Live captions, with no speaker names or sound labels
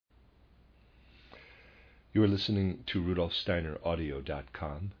You are listening to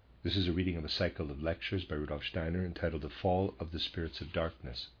RudolfSteinerAudio.com. This is a reading of a cycle of lectures by Rudolf Steiner entitled The Fall of the Spirits of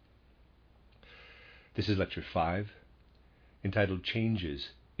Darkness. This is Lecture 5, entitled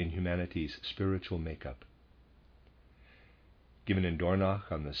Changes in Humanity's Spiritual Makeup, given in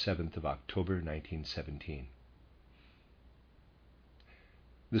Dornach on the 7th of October 1917.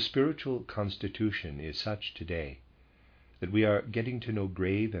 The spiritual constitution is such today that we are getting to know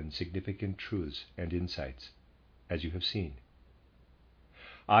grave and significant truths and insights, as you have seen.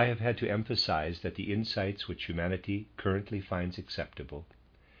 I have had to emphasize that the insights which humanity currently finds acceptable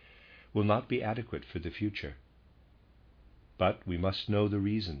will not be adequate for the future. But we must know the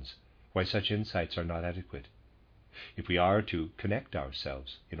reasons why such insights are not adequate, if we are to connect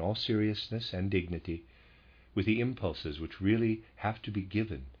ourselves in all seriousness and dignity with the impulses which really have to be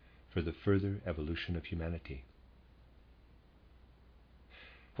given for the further evolution of humanity.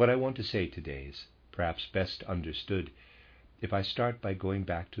 What I want to say today is perhaps best understood if I start by going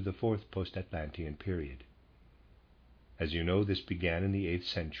back to the 4th post-Atlantean period. As you know, this began in the 8th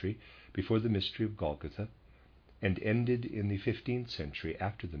century before the mystery of Golgotha and ended in the 15th century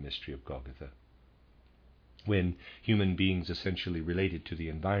after the mystery of Golgotha, when human beings essentially related to the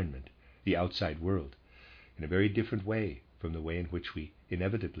environment, the outside world, in a very different way from the way in which we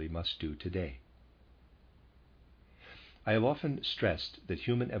inevitably must do today. I have often stressed that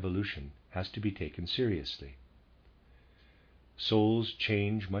human evolution has to be taken seriously. Souls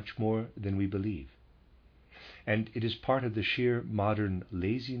change much more than we believe, and it is part of the sheer modern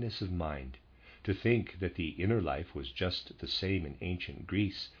laziness of mind to think that the inner life was just the same in ancient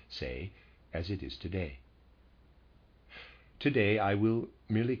Greece, say, as it is today. Today I will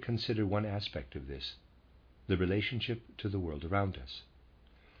merely consider one aspect of this, the relationship to the world around us.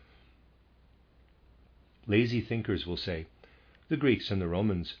 Lazy thinkers will say, the Greeks and the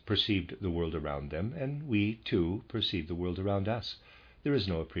Romans perceived the world around them, and we, too, perceive the world around us. There is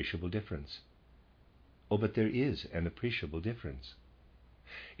no appreciable difference. Oh, but there is an appreciable difference.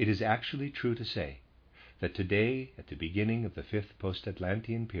 It is actually true to say that today, at the beginning of the 5th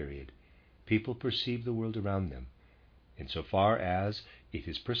post-Atlantean period, people perceive the world around them, insofar as it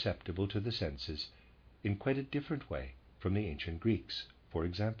is perceptible to the senses, in quite a different way from the ancient Greeks, for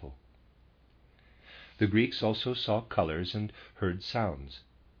example. The Greeks also saw colors and heard sounds,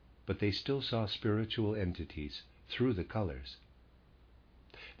 but they still saw spiritual entities through the colors.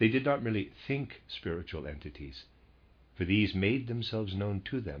 They did not merely think spiritual entities, for these made themselves known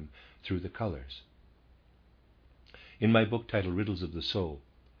to them through the colors. In my book titled Riddles of the Soul,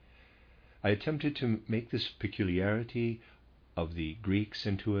 I attempted to make this peculiarity of the Greeks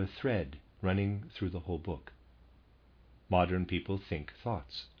into a thread running through the whole book. Modern people think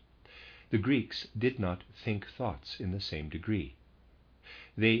thoughts. The Greeks did not think thoughts in the same degree.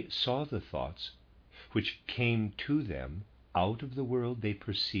 They saw the thoughts which came to them out of the world they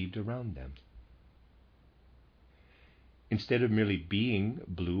perceived around them. Instead of merely being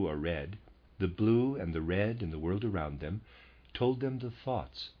blue or red, the blue and the red in the world around them told them the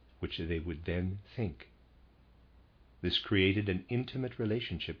thoughts which they would then think. This created an intimate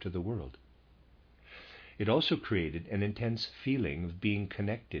relationship to the world. It also created an intense feeling of being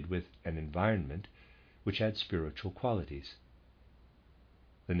connected with an environment which had spiritual qualities.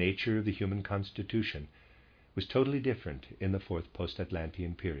 The nature of the human constitution was totally different in the 4th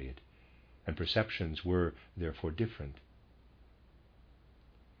post-Atlantean period, and perceptions were therefore different.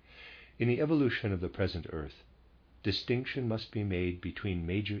 In the evolution of the present Earth, distinction must be made between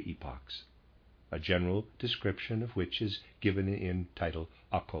major epochs, a general description of which is given in title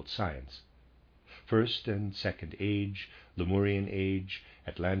Occult Science. First and Second Age, Lemurian Age,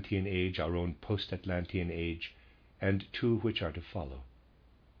 Atlantean Age, our own post-Atlantean Age, and two which are to follow.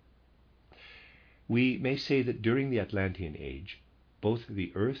 We may say that during the Atlantean Age, both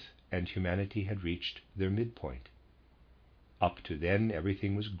the Earth and humanity had reached their midpoint. Up to then,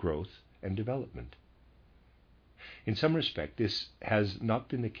 everything was growth and development. In some respect, this has not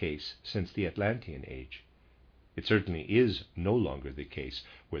been the case since the Atlantean Age. It certainly is no longer the case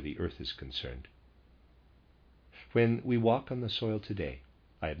where the Earth is concerned. When we walk on the soil today,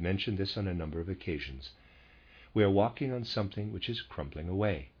 I have mentioned this on a number of occasions, we are walking on something which is crumbling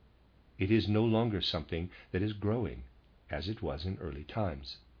away. It is no longer something that is growing, as it was in early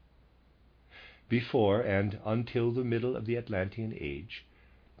times. Before and until the middle of the Atlantean Age,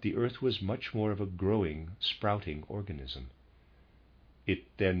 the Earth was much more of a growing, sprouting organism. It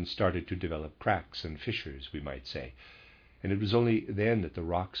then started to develop cracks and fissures, we might say, and it was only then that the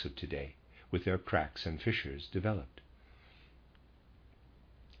rocks of today, with their cracks and fissures, developed.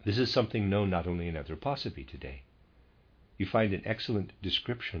 This is something known not only in anthroposophy today. You find an excellent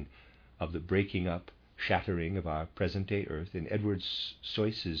description of the breaking up, shattering of our present-day Earth in Edward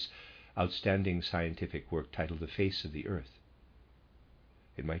Seuss's outstanding scientific work titled The Face of the Earth.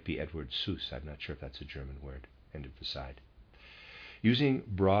 It might be Edward Seuss, I'm not sure if that's a German word, end of aside. Using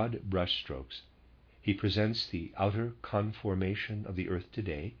broad brushstrokes, he presents the outer conformation of the Earth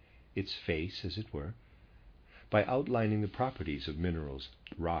today, its face as it were, by outlining the properties of minerals,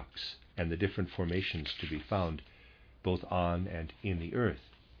 rocks, and the different formations to be found both on and in the Earth,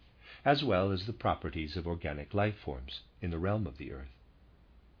 as well as the properties of organic life forms in the realm of the Earth.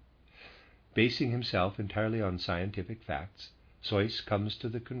 Basing himself entirely on scientific facts, Seuss comes to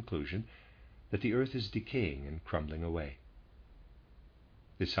the conclusion that the Earth is decaying and crumbling away.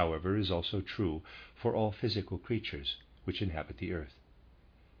 This, however, is also true for all physical creatures which inhabit the Earth.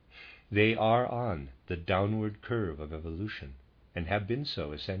 They are on the downward curve of evolution, and have been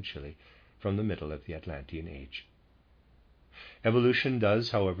so, essentially, from the middle of the Atlantean Age. Evolution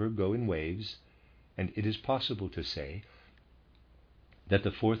does, however, go in waves, and it is possible to say that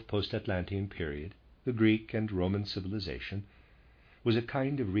the fourth post-Atlantean period, the Greek and Roman civilization, was a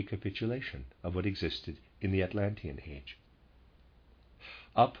kind of recapitulation of what existed in the Atlantean Age.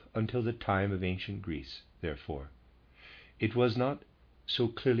 Up until the time of ancient Greece, therefore, it was not so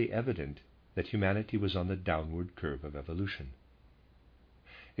clearly evident that humanity was on the downward curve of evolution.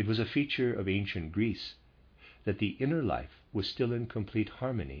 It was a feature of ancient Greece that the inner life was still in complete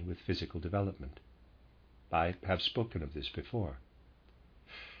harmony with physical development. I have spoken of this before.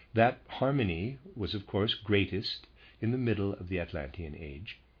 That harmony was, of course, greatest in the middle of the Atlantean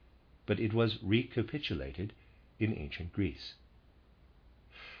Age, but it was recapitulated in ancient Greece.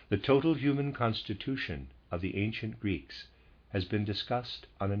 The total human constitution of the ancient Greeks has been discussed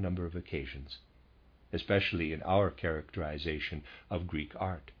on a number of occasions, especially in our characterization of Greek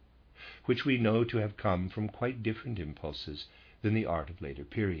art, which we know to have come from quite different impulses than the art of later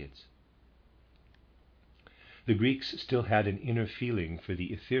periods. The Greeks still had an inner feeling for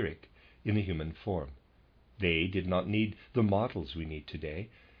the etheric in the human form. They did not need the models we need today,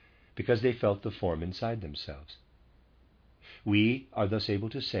 because they felt the form inside themselves. We are thus able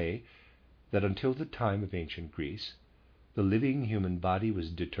to say that until the time of ancient Greece, the living human body was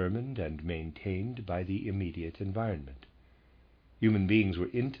determined and maintained by the immediate environment. Human beings were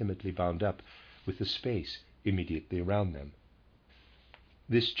intimately bound up with the space immediately around them.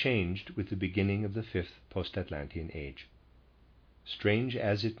 This changed with the beginning of the fifth post-Atlantean Age. Strange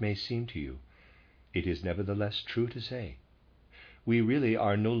as it may seem to you, it is nevertheless true to say, we really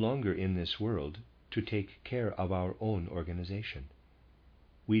are no longer in this world to take care of our own organization.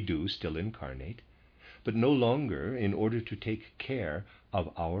 We do still incarnate, but no longer in order to take care of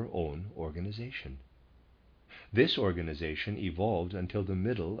our own organization. This organization evolved until the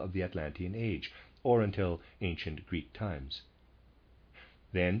middle of the Atlantean Age, or until ancient Greek times.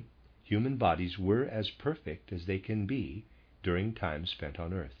 Then, human bodies were as perfect as they can be during time spent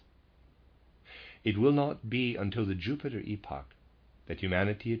on Earth. It will not be until the Jupiter epoch that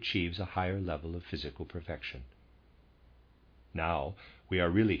humanity achieves a higher level of physical perfection. Now, we are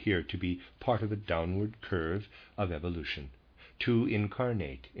really here to be part of a downward curve of evolution, to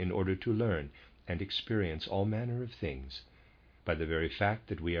incarnate in order to learn and experience all manner of things by the very fact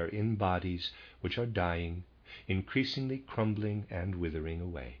that we are in bodies which are dying, increasingly crumbling and withering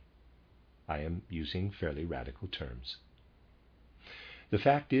away. I am using fairly radical terms. The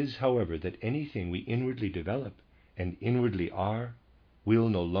fact is, however, that anything we inwardly develop and inwardly are will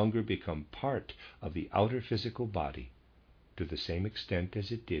no longer become part of the outer physical body to the same extent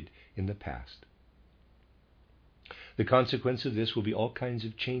as it did in the past. The consequence of this will be all kinds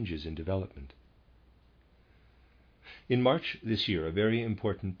of changes in development. In March this year, a very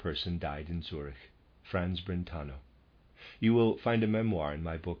important person died in Zurich, Franz Brentano. You will find a memoir in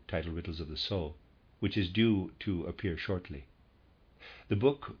my book titled Riddles of the Soul, which is due to appear shortly. The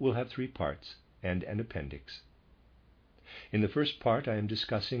book will have 3 parts and an appendix. In the first part, I am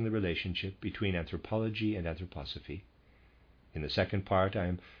discussing the relationship between anthropology and anthroposophy. In the second part, I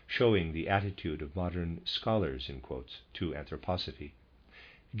am showing the attitude of modern scholars, in quotes, to anthroposophy,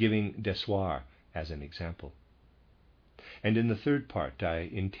 giving Dessoir as an example. And in the third part, I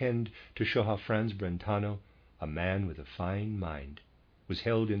intend to show how Franz Brentano, a man with a fine mind, was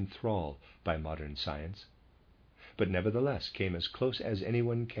held in thrall by modern science, but nevertheless came as close as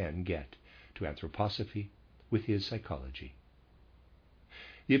anyone can get to anthroposophy with his psychology.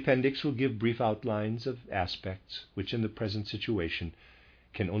 The appendix will give brief outlines of aspects which in the present situation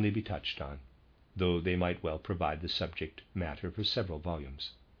can only be touched on, though they might well provide the subject matter for several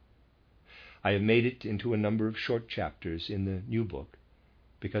volumes. I have made it into a number of short chapters in the new book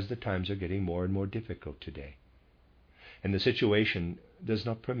because the times are getting more and more difficult today, and the situation does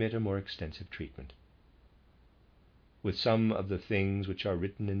not permit a more extensive treatment. with some of the things which are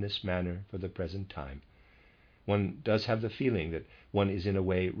written in this manner for the present time, one does have the feeling that one is in a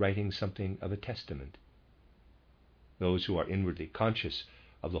way writing something of a testament. Those who are inwardly conscious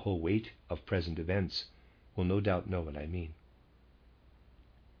of the whole weight of present events will no doubt know what I mean.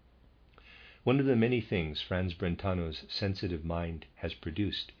 One of the many things Franz Brentano's sensitive mind has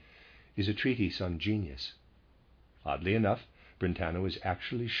produced is a treatise on genius. Oddly enough, Brentano is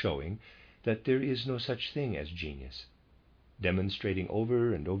actually showing that there is no such thing as genius, demonstrating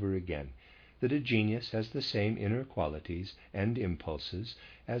over and over again that a genius has the same inner qualities and impulses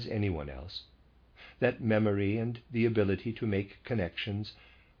as anyone else, that memory and the ability to make connections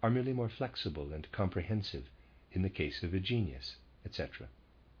are merely more flexible and comprehensive in the case of a genius, etc.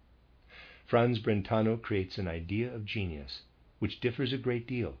 Franz Brentano creates an idea of genius which differs a great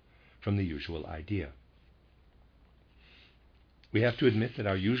deal from the usual idea. We have to admit that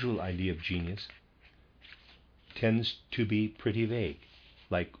our usual idea of genius tends to be pretty vague,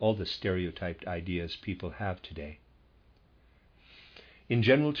 like all the stereotyped ideas people have today. In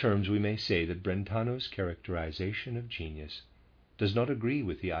general terms, we may say that Brentano's characterization of genius does not agree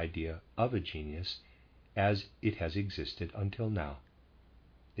with the idea of a genius as it has existed until now.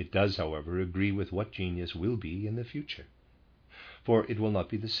 It does, however, agree with what genius will be in the future, for it will not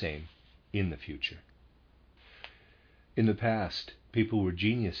be the same in the future. In the past, people were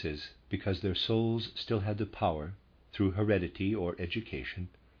geniuses because their souls still had the power, through heredity or education,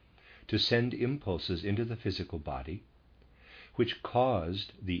 to send impulses into the physical body, which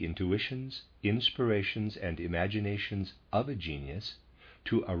caused the intuitions, inspirations, and imaginations of a genius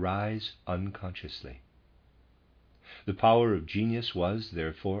to arise unconsciously. The power of genius was,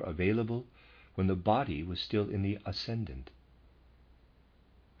 therefore, available when the body was still in the ascendant.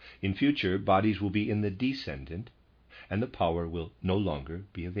 In future, bodies will be in the descendant, and the power will no longer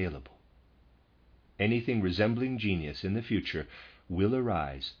be available. Anything resembling genius in the future will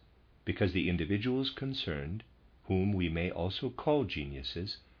arise because the individuals concerned, whom we may also call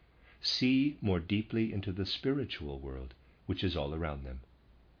geniuses, see more deeply into the spiritual world which is all around them.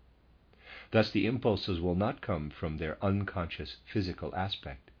 Thus the impulses will not come from their unconscious physical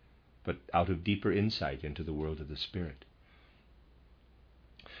aspect, but out of deeper insight into the world of the spirit.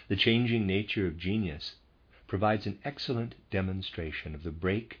 The changing nature of genius provides an excellent demonstration of the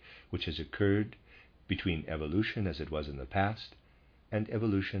break which has occurred between evolution as it was in the past and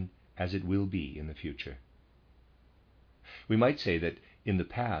evolution as it will be in the future. We might say that in the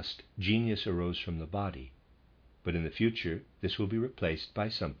past genius arose from the body, but in the future this will be replaced by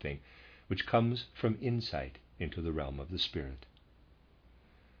something which comes from insight into the realm of the spirit.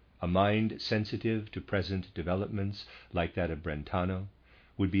 A mind sensitive to present developments like that of Brentano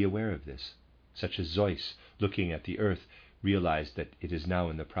would be aware of this, such as Zeus, looking at the earth, realized that it is now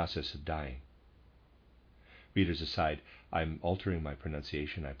in the process of dying. Readers aside, I'm altering my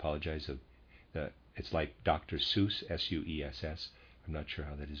pronunciation. I apologize. It's like Dr. Seuss, S-U-E-S-S. I'm not sure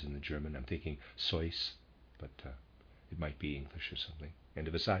how that is in the German. I'm thinking Zeus, but it might be English or something. End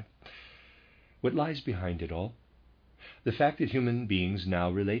of aside. What lies behind it all? The fact that human beings now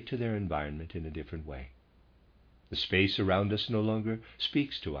relate to their environment in a different way. The space around us no longer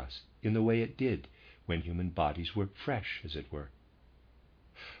speaks to us in the way it did when human bodies were fresh, as it were.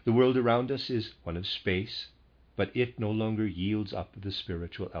 The world around us is one of space, but it no longer yields up the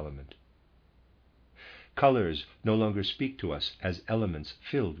spiritual element. Colors no longer speak to us as elements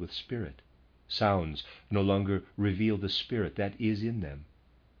filled with spirit. Sounds no longer reveal the spirit that is in them.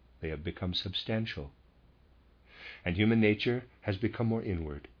 They have become substantial. And human nature has become more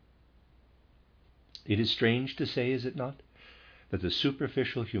inward. It is strange to say, is it not, that the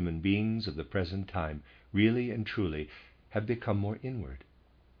superficial human beings of the present time really and truly have become more inward.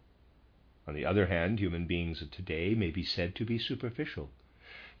 On the other hand, human beings of today may be said to be superficial,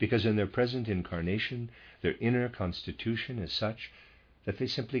 because in their present incarnation their inner constitution is such that they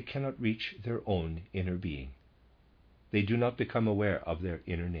simply cannot reach their own inner being. They do not become aware of their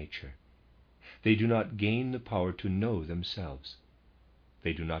inner nature. They do not gain the power to know themselves.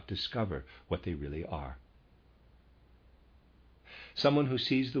 They do not discover what they really are. Someone who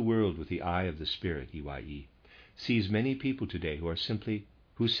sees the world with the eye of the Spirit, EYE, sees many people today who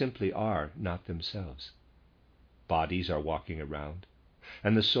simply are not themselves. Bodies are walking around,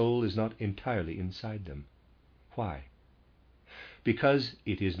 and the soul is not entirely inside them. Why? Because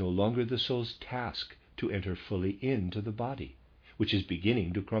it is no longer the soul's task to enter fully into the body, which is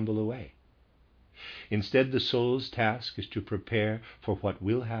beginning to crumble away. Instead, the soul's task is to prepare for what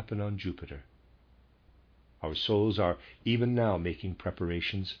will happen on Jupiter. Our souls are even now making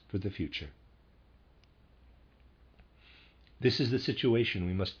preparations for the future. This is the situation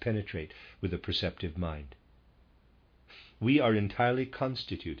we must penetrate with a perceptive mind. we are entirely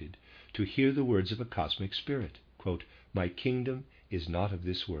constituted to hear the words of a cosmic spirit, quote, "My kingdom is not of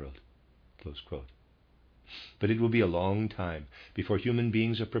this world," close quote. But it will be a long time before human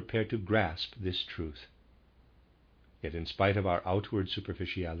beings are prepared to grasp this truth. Yet in spite of our outward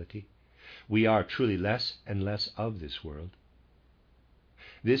superficiality, we are truly less and less of this world.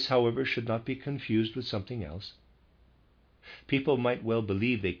 This, however, should not be confused with something else. People might well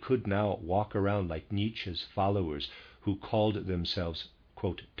believe they could now walk around like Nietzsche's followers, who called themselves,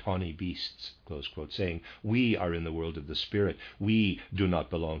 quote, "tawny beasts," close quote, saying, "We are in the world of the spirit. We do not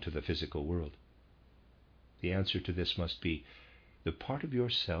belong to the physical world." The answer to this must be, the part of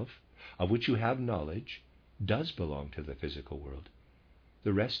yourself of which you have knowledge does belong to the physical world.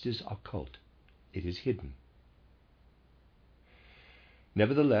 The rest is occult. It is hidden.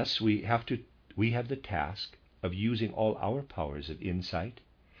 Nevertheless, we have the task of using all our powers of insight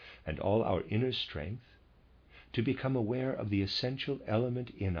and all our inner strength to become aware of the essential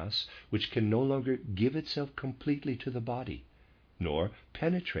element in us which can no longer give itself completely to the body, nor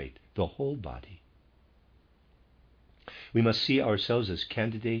penetrate the whole body. We must see ourselves as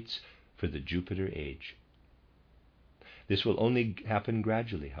candidates for the Jupiter age. This will only happen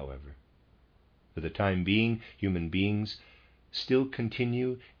gradually, however. For the time being, human beings still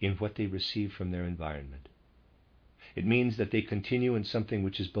continue in what they receive from their environment. It means that they continue in something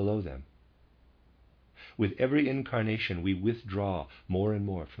which is below them. With every incarnation, we withdraw more and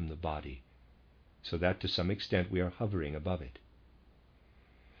more from the body, so that to some extent we are hovering above it.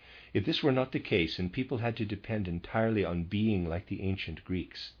 If this were not the case, and people had to depend entirely on being like the ancient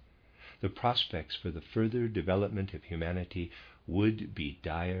Greeks, the prospects for the further development of humanity would be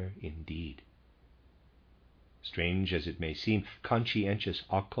dire indeed. Strange as it may seem, conscientious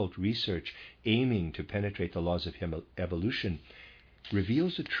occult research aiming to penetrate the laws of evolution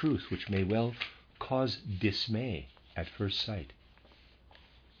reveals a truth which may well cause dismay at first sight.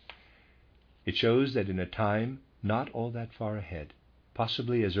 It shows that in a time not all that far ahead,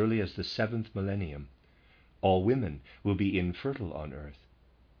 possibly as early as the 7th millennium, all women will be infertile on earth.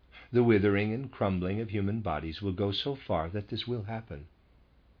 The withering and crumbling of human bodies will go so far that this will happen.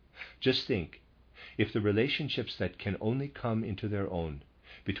 Just think, if the relationships that can only come into their own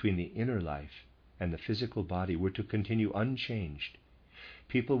between the inner life and the physical body were to continue unchanged,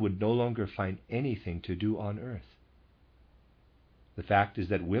 people would no longer find anything to do on earth. The fact is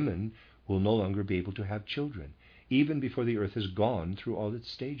that women will no longer be able to have children, even before the earth has gone through all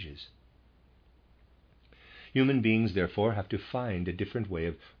its stages. Human beings, therefore, have to find a different way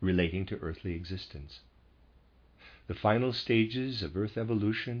of relating to earthly existence. The final stages of earth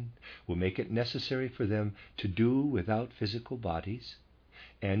evolution will make it necessary for them to do without physical bodies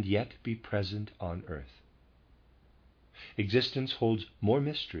and yet be present on earth. Existence holds more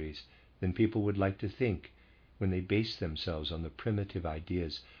mysteries than people would like to think when they base themselves on the primitive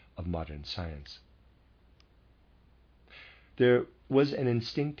ideas of modern science. There was an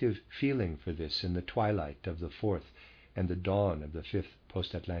instinctive feeling for this in the twilight of the 4th and the dawn of the 5th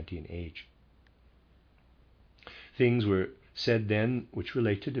post-Atlantean age. Things were said then which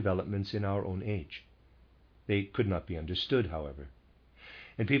relate to developments in our own age. They could not be understood, however,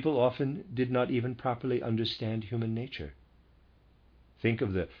 and people often did not even properly understand human nature. Think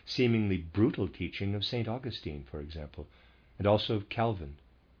of the seemingly brutal teaching of St. Augustine, for example, and also of Calvin,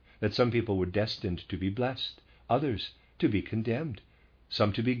 that some people were destined to be blessed, others to be condemned,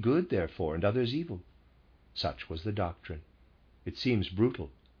 some to be good, therefore, and others evil. Such was the doctrine. It seems brutal.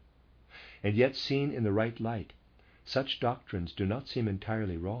 And yet, seen in the right light, such doctrines do not seem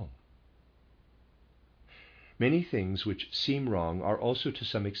entirely wrong. Many things which seem wrong are also to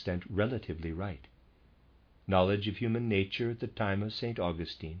some extent relatively right. Knowledge of human nature at the time of St.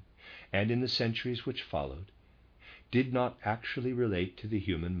 Augustine, and in the centuries which followed, did not actually relate to the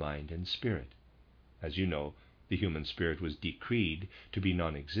human mind and spirit. As you know, the human spirit was decreed to be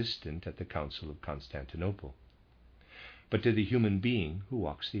non-existent at the Council of Constantinople, but to the human being who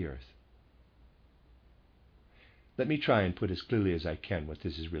walks the earth. Let me try and put as clearly as I can what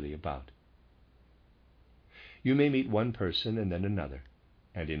this is really about. You may meet one person and then another,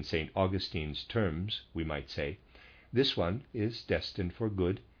 and in St. Augustine's terms, we might say, this one is destined for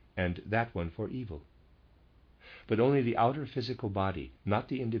good and that one for evil. But only the outer physical body, not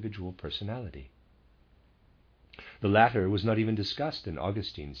the individual personality. The latter was not even discussed in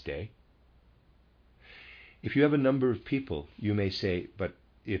Augustine's day. If you have a number of people, you may say, but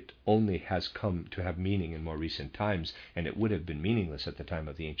it only has come to have meaning in more recent times, and it would have been meaningless at the time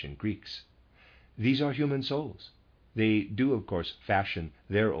of the ancient Greeks. These are human souls. They do, of course, fashion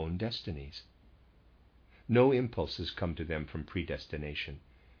their own destinies. No impulses come to them from predestination,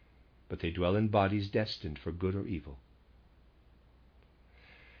 but they dwell in bodies destined for good or evil.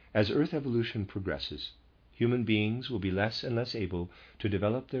 As Earth evolution progresses, human beings will be less and less able to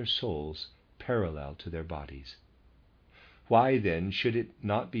develop their souls parallel to their bodies. Why, then, should it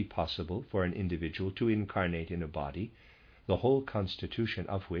not be possible for an individual to incarnate in a body, the whole constitution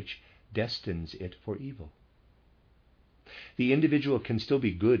of which destines it for evil? The individual can still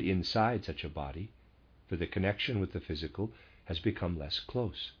be good inside such a body, for the connection with the physical has become less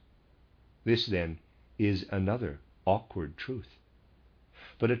close. This, then, is another awkward truth,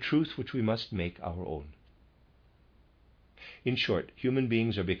 but a truth which we must make our own. In short, human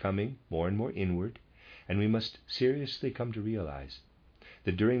beings are becoming more and more inward, and we must seriously come to realize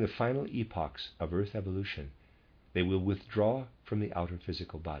that during the final epochs of Earth evolution, they will withdraw from the outer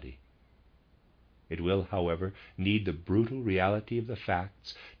physical body. It will, however, need the brutal reality of the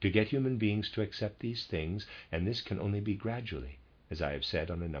facts to get human beings to accept these things, and this can only be gradually, as I have said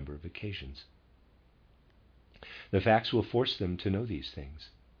on a number of occasions. The facts will force them to know these things.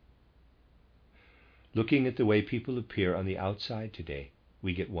 Looking at the way people appear on the outside today,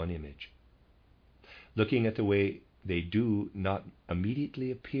 we get one image. Looking at the way they do not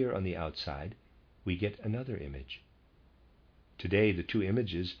immediately appear on the outside, we get another image. Today, the two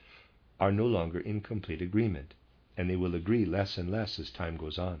images are no longer in complete agreement, and they will agree less and less as time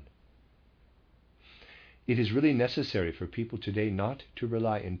goes on. It is really necessary for people today not to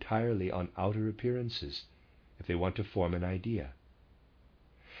rely entirely on outer appearances if they want to form an idea.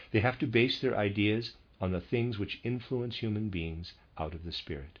 They have to base their ideas on the things which influence human beings out of the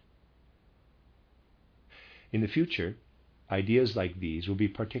spirit. In the future, ideas like these will be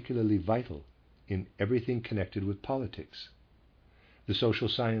particularly vital in everything connected with politics, the social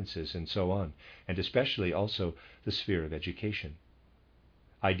sciences, and so on, and especially also the sphere of education.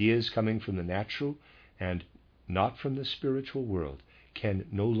 Ideas coming from the natural and not from the spiritual world can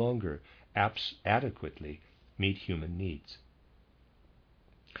no longer adequately meet human needs.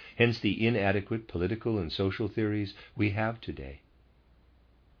 Hence the inadequate political and social theories we have today.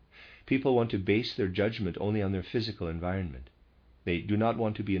 People want to base their judgment only on their physical environment. They do not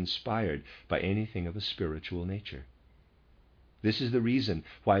want to be inspired by anything of a spiritual nature. This is the reason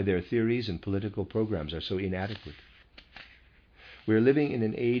why their theories and political programs are so inadequate. We are living in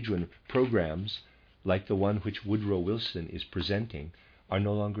an age when programs like the one which Woodrow Wilson is presenting are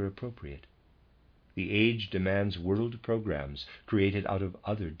no longer appropriate. The age demands world programs created out of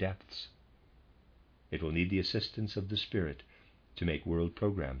other depths. It will need the assistance of the Spirit to make world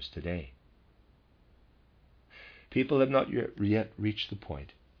programs today. People have not yet reached the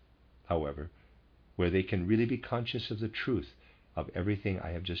point, however, where they can really be conscious of the truth of everything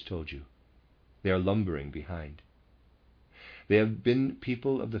I have just told you. They are lumbering behind. They have been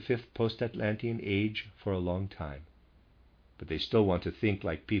people of the fifth post-Atlantean age for a long time, but they still want to think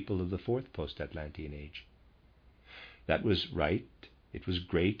like people of the fourth post-Atlantean age. That was right. It was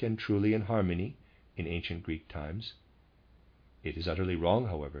great and truly in harmony in ancient Greek times. It is utterly wrong,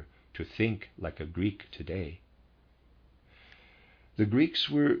 however, to think like a Greek today. The Greeks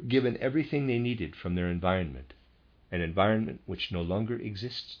were given everything they needed from their environment, an environment which no longer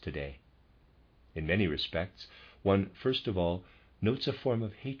exists today. In many respects, one first of all notes a form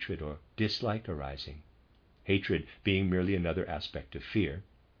of hatred or dislike arising, hatred being merely another aspect of fear.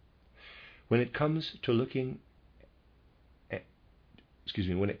 When it comes to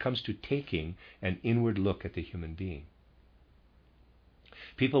taking an inward look at the human being,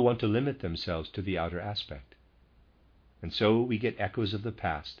 people want to limit themselves to the outer aspect. And so we get echoes of the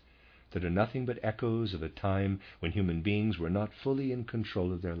past that are nothing but echoes of a time when human beings were not fully in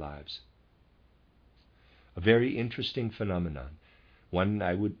control of their lives. A very interesting phenomenon, one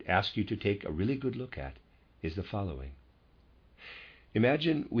I would ask you to take a really good look at, is the following.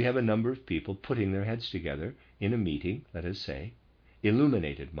 Imagine we have a number of people putting their heads together in a meeting, let us say.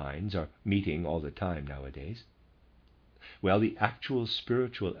 Illuminated minds are meeting all the time nowadays. Well, the actual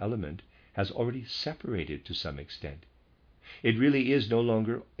spiritual element has already separated to some extent. It really is no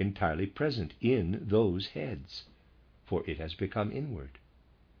longer entirely present in those heads, for it has become inward.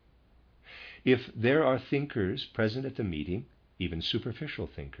 If there are thinkers present at the meeting, even superficial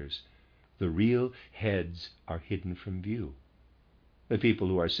thinkers, the real heads are hidden from view. The people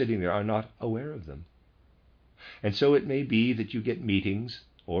who are sitting there are not aware of them. And so it may be that you get meetings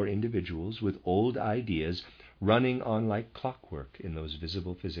or individuals with old ideas running on like clockwork in those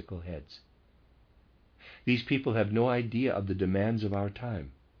visible physical heads. These people have no idea of the demands of our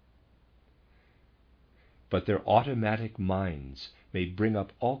time. But their automatic minds may bring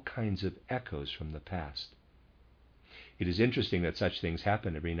up all kinds of echoes from the past. It is interesting that such things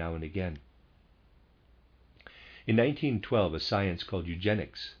happen every now and again. In 1912, a science called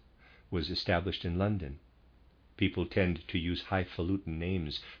eugenics was established in London. People tend to use highfalutin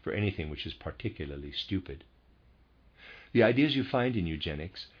names for anything which is particularly stupid. The ideas you find in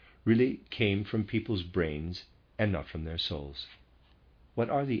eugenics really came from people's brains and not from their souls. What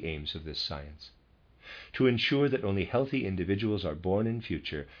are the aims of this science? To ensure that only healthy individuals are born in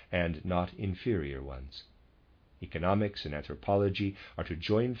future and not inferior ones. Economics and anthropology are to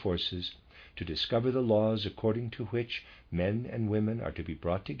join forces to discover the laws according to which men and women are to be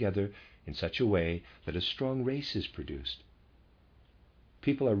brought together in such a way that a strong race is produced.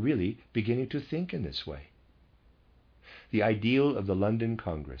 People are really beginning to think in this way. The ideal of the London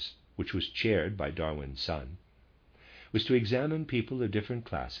Congress, which was chaired by Darwin's son, was to examine people of different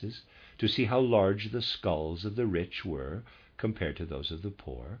classes to see how large the skulls of the rich were compared to those of the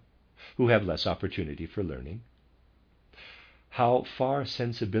poor, who have less opportunity for learning, how far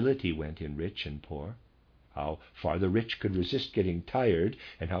sensibility went in rich and poor, how far the rich could resist getting tired,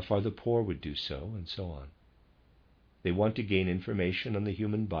 and how far the poor would do so, and so on. They want to gain information on the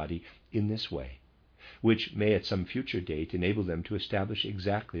human body in this way, which may at some future date enable them to establish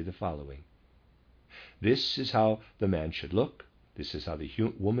exactly the following. This is how the man should look, this is how the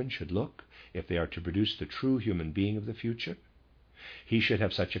woman should look, if they are to produce the true human being of the future. He should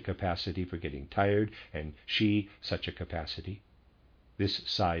have such a capacity for getting tired, and she such a capacity. This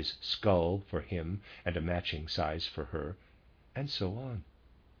size skull for him, and a matching size for her, and so on.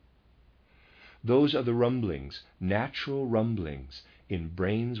 Those are the rumblings, natural rumblings, in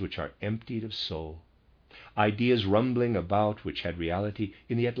brains which are emptied of soul. Ideas rumbling about which had reality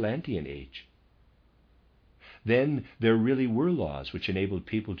in the Atlantean age. Then there really were laws which enabled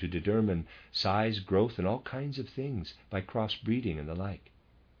people to determine size, growth, and all kinds of things by crossbreeding and the like.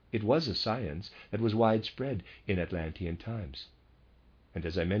 It was a science that was widespread in Atlantean times, and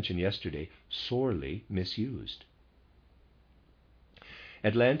as I mentioned yesterday, sorely misused.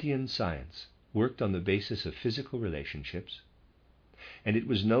 Atlantean science worked on the basis of physical relationships, and it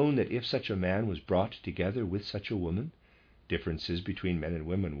was known that if such a man was brought together with such a woman, differences between men and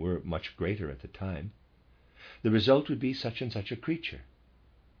women were much greater at the time, the result would be such and such a creature,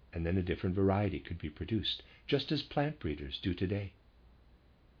 and then a different variety could be produced, just as plant breeders do today.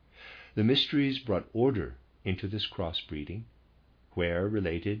 The mysteries brought order into this crossbreeding, where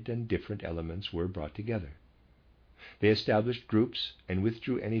related and different elements were brought together. They established groups and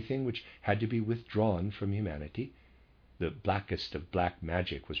withdrew anything which had to be withdrawn from humanity. The blackest of black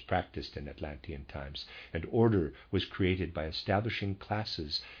magic was practiced in Atlantean times, and order was created by establishing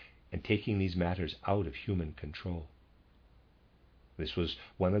classes and taking these matters out of human control. This was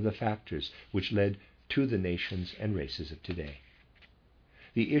one of the factors which led to the nations and races of today.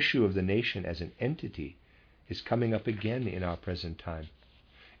 The issue of the nation as an entity is coming up again in our present time.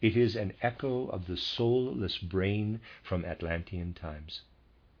 It is an echo of the soulless brain from Atlantean times.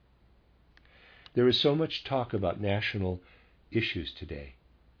 There is so much talk about national issues today,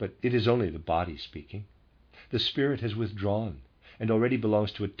 but it is only the body speaking. The spirit has withdrawn and already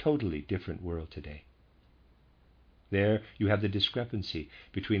belongs to a totally different world today. There you have the discrepancy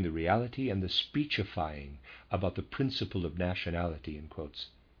between the reality and the speechifying about the principle of nationality, in quotes,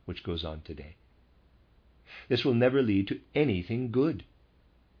 which goes on today. This will never lead to anything good.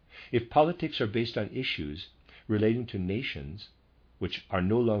 If politics are based on issues relating to nations, which are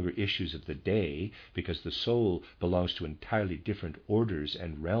no longer issues of the day because the soul belongs to entirely different orders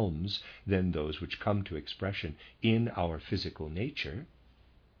and realms than those which come to expression in our physical nature,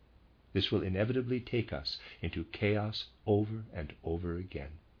 this will inevitably take us into chaos over and over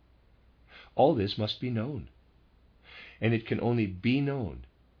again. All this must be known, and it can only be known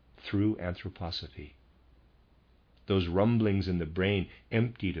through anthroposophy. Those rumblings in the brain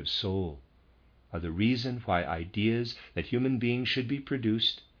emptied of soul are the reason why ideas that human beings should be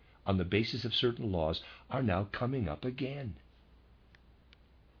produced on the basis of certain laws are now coming up again.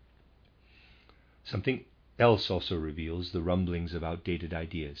 Something else also reveals the rumblings of outdated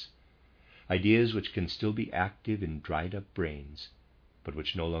ideas, ideas which can still be active in dried-up brains, but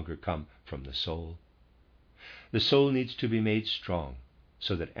which no longer come from the soul. The soul needs to be made strong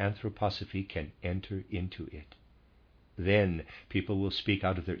so that anthroposophy can enter into it. Then people will speak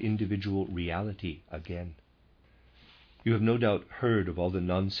out of their individual reality again. You have no doubt heard of all the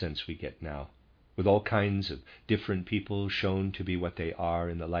nonsense we get now, with all kinds of different people shown to be what they are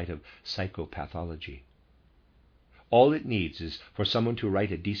in the light of psychopathology. All it needs is for someone to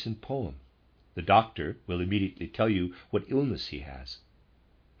write a decent poem. The doctor will immediately tell you what illness he has.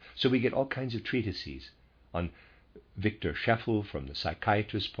 So we get all kinds of treatises on Victor Scheffel from the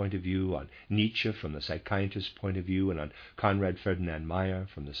psychiatrist's point of view, on Nietzsche from the psychiatrist's point of view, and on Conrad Ferdinand Meyer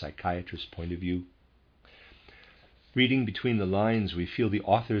from the psychiatrist's point of view. Reading between the lines, we feel the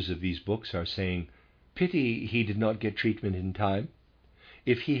authors of these books are saying, Pity he did not get treatment in time.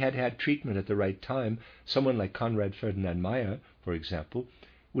 If he had had treatment at the right time, someone like Conrad Ferdinand Meyer, for example,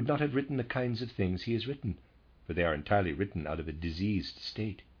 would not have written the kinds of things he has written, for they are entirely written out of a diseased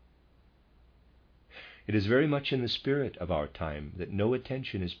state. It is very much in the spirit of our time that no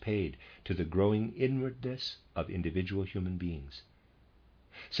attention is paid to the growing inwardness of individual human beings.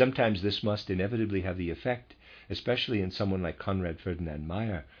 Sometimes this must inevitably have the effect, especially in someone like Conrad Ferdinand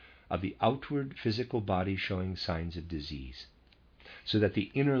Meyer, of the outward physical body showing signs of disease, so that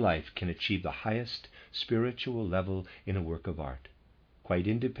the inner life can achieve the highest spiritual level in a work of art, quite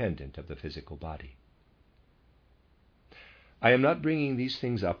independent of the physical body. I am not bringing these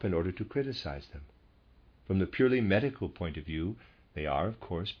things up in order to criticize them. From the purely medical point of view, they are, of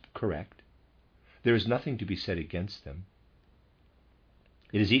course, correct. There is nothing to be said against them.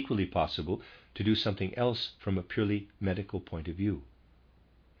 It is equally possible to do something else from a purely medical point of view.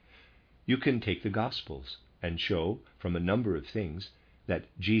 You can take the Gospels and show from a number of things that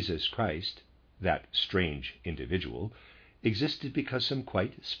Jesus Christ, that strange individual, existed because some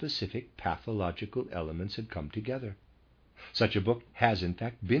quite specific pathological elements had come together. Such a book has in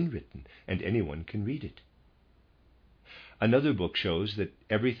fact been written, and anyone can read it. Another book shows that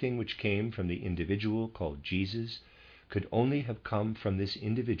everything which came from the individual called Jesus could only have come from this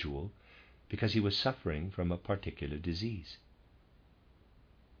individual because he was suffering from a particular disease.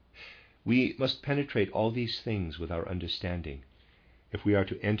 We must penetrate all these things with our understanding if we are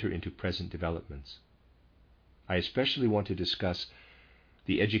to enter into present developments. I especially want to discuss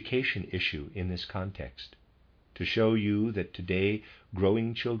the education issue in this context, to show you that today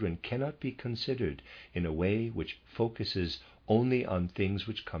growing children cannot be considered in a way which focuses only on things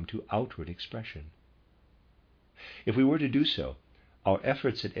which come to outward expression. If we were to do so, our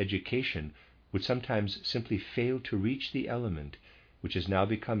efforts at education would sometimes simply fail to reach the element which is now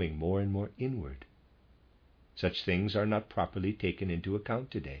becoming more and more inward. Such things are not properly taken into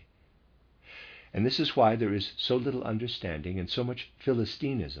account today. And this is why there is so little understanding and so much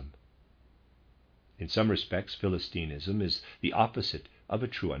Philistinism. In some respects, Philistinism is the opposite of a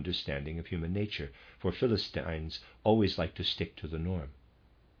true understanding of human nature, for Philistines always like to stick to the norm.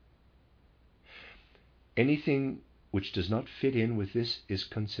 Anything which does not fit in with this is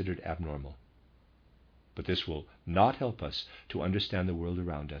considered abnormal. But this will not help us to understand the world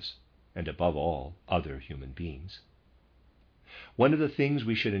around us, and above all, other human beings. One of the things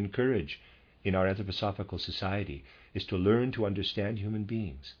we should encourage in our anthroposophical society is to learn to understand human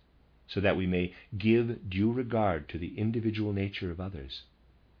beings, so that we may give due regard to the individual nature of others.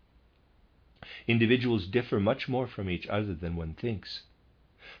 Individuals differ much more from each other than one thinks,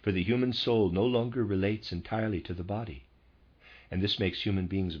 for the human soul no longer relates entirely to the body, and this makes human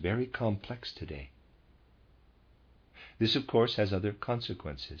beings very complex today. This, of course, has other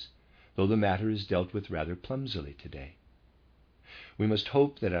consequences, though the matter is dealt with rather clumsily today. We must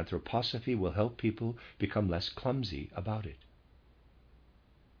hope that anthroposophy will help people become less clumsy about it.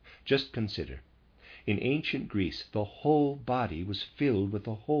 Just consider, in ancient Greece, the whole body was filled with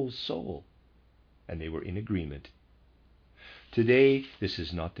the whole soul, and they were in agreement. Today, this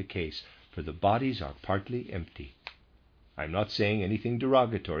is not the case, for the bodies are partly empty. I'm not saying anything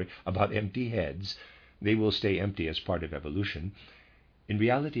derogatory about empty heads. They will stay empty as part of evolution. In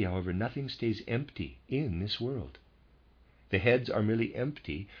reality, however, nothing stays empty in this world. The heads are merely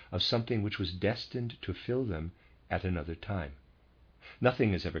empty of something which was destined to fill them at another time.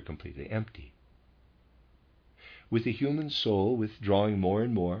 Nothing is ever completely empty. With the human soul withdrawing more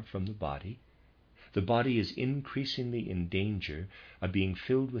and more from the body is increasingly in danger of being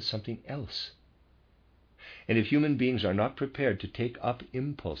filled with something else. And if human beings are not prepared to take up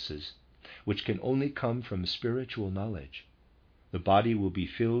impulses which can only come from spiritual knowledge, the body will be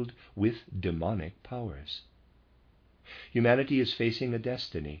filled with demonic powers. Humanity is facing a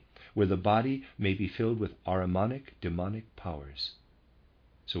destiny where the body may be filled with Ahrimanic demonic powers.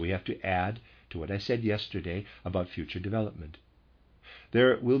 So we have to add to what I said yesterday about future development.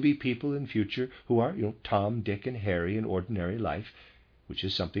 There will be people in future who are, Tom, Dick, and Harry in ordinary life, which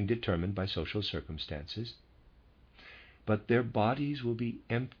is something determined by social circumstances. But their bodies will be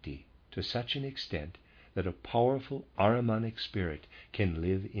empty to such an extent that a powerful Ahrimanic spirit can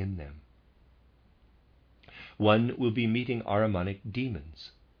live in them. One will be meeting Ahrimanic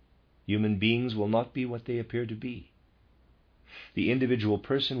demons. Human beings will not be what they appear to be. The individual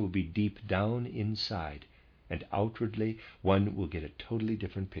person will be deep down inside, and outwardly one will get a totally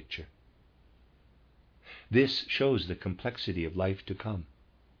different picture. This shows the complexity of life to come.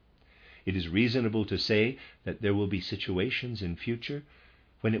 It is reasonable to say that there will be situations in future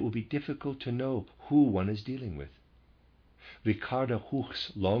when it will be difficult to know who one is dealing with. Ricardo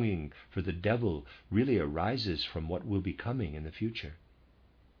Huch's longing for the devil really arises from what will be coming in the future.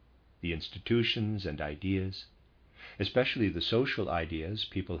 The institutions and ideas, especially the social ideas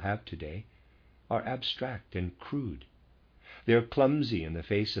people have today, are abstract and crude. They are clumsy in the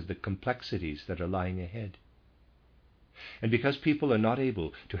face of the complexities that are lying ahead. And because people are not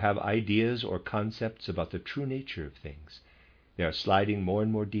able to have ideas or concepts about the true nature of things, they are sliding more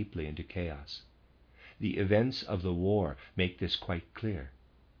and more deeply into chaos. The events of the war make this quite clear.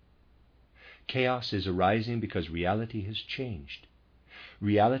 Chaos is arising because reality has changed.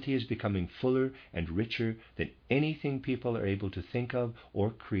 Reality is becoming fuller and richer than anything people are able to think of or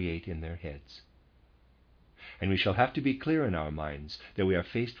create in their heads. And we shall have to be clear in our minds that we are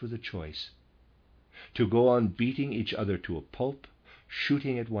faced with a choice: to go on beating each other to a pulp,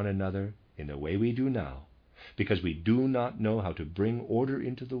 shooting at one another in the way we do now, because we do not know how to bring order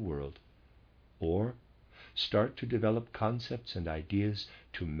into the world, or start to develop concepts and ideas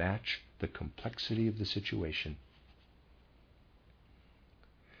to match the complexity of the situation.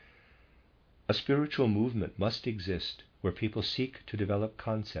 A spiritual movement must exist where people seek to develop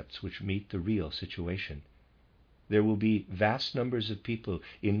concepts which meet the real situation. There will be vast numbers of people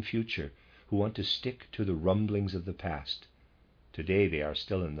in future who want to stick to the rumblings of the past. Today they are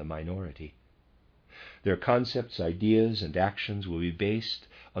still in the minority. Their concepts, ideas, and actions will be based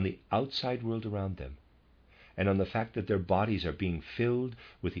on the outside world around them, and on the fact that their bodies are being filled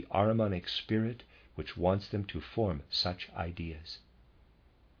with the Ahrimanic spirit which wants them to form such ideas.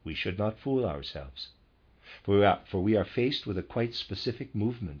 We should not fool ourselves, for we are faced with a quite specific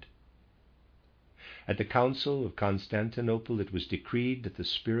movement. At the Council of Constantinople it was decreed that the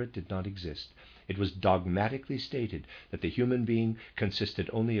spirit did not exist. It was dogmatically stated that the human being consisted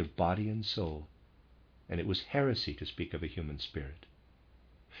only of body and soul, and it was heresy to speak of a human spirit.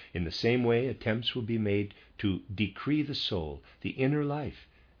 In the same way, attempts will be made to decree the soul, the inner life,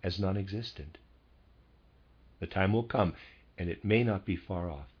 as non-existent. The time will come, and it may not be far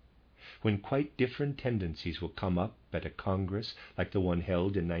off, when quite different tendencies will come up at a congress like the one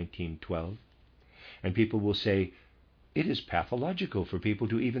held in 1912, and people will say, it is pathological for people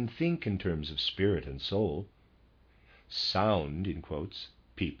to even think in terms of spirit and soul. Sound, in quotes,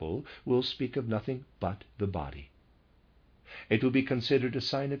 people will speak of nothing but the body. It will be considered a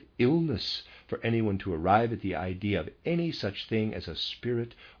sign of illness for anyone to arrive at the idea of any such thing as a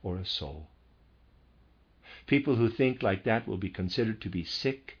spirit or a soul. People who think like that will be considered to be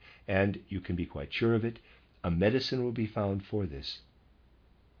sick, and, you can be quite sure of it, a medicine will be found for this.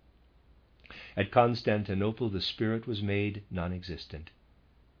 At Constantinople, the spirit was made non-existent.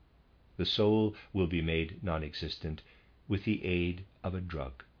 The soul will be made non-existent with the aid of a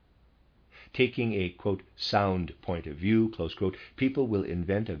drug. Taking a, quote, sound point of view, close quote, people will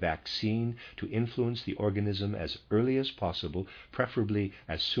invent a vaccine to influence the organism as early as possible, preferably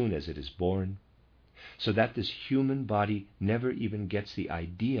as soon as it is born, so that this human body never even gets the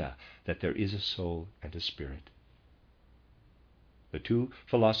idea that there is a soul and a spirit. The two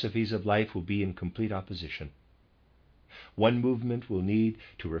philosophies of life will be in complete opposition. One movement will need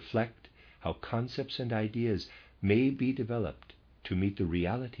to reflect how concepts and ideas may be developed to meet the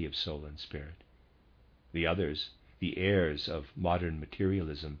reality of soul and spirit. The others, the heirs of modern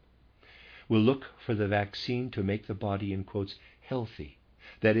materialism, will look for the vaccine to make the body, in quotes, healthy.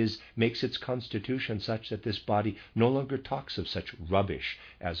 That is, makes its constitution such that this body no longer talks of such rubbish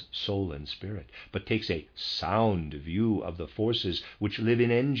as soul and spirit, but takes a sound view of the forces which live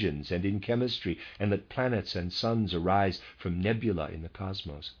in engines and in chemistry, and that planets and suns arise from nebula in the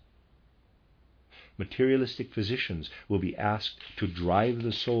cosmos. Materialistic physicians will be asked to drive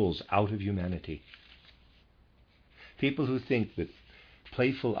the souls out of humanity. People who think that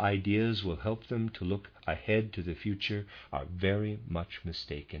playful ideas will help them to look ahead to the future are very much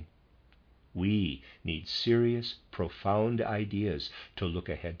mistaken. We need serious, profound ideas to look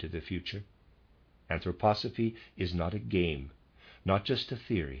ahead to the future. Anthroposophy is not a game, not just a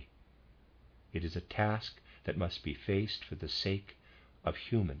theory. It is a task that must be faced for the sake of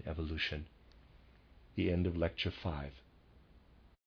human evolution. The end of Lecture 5.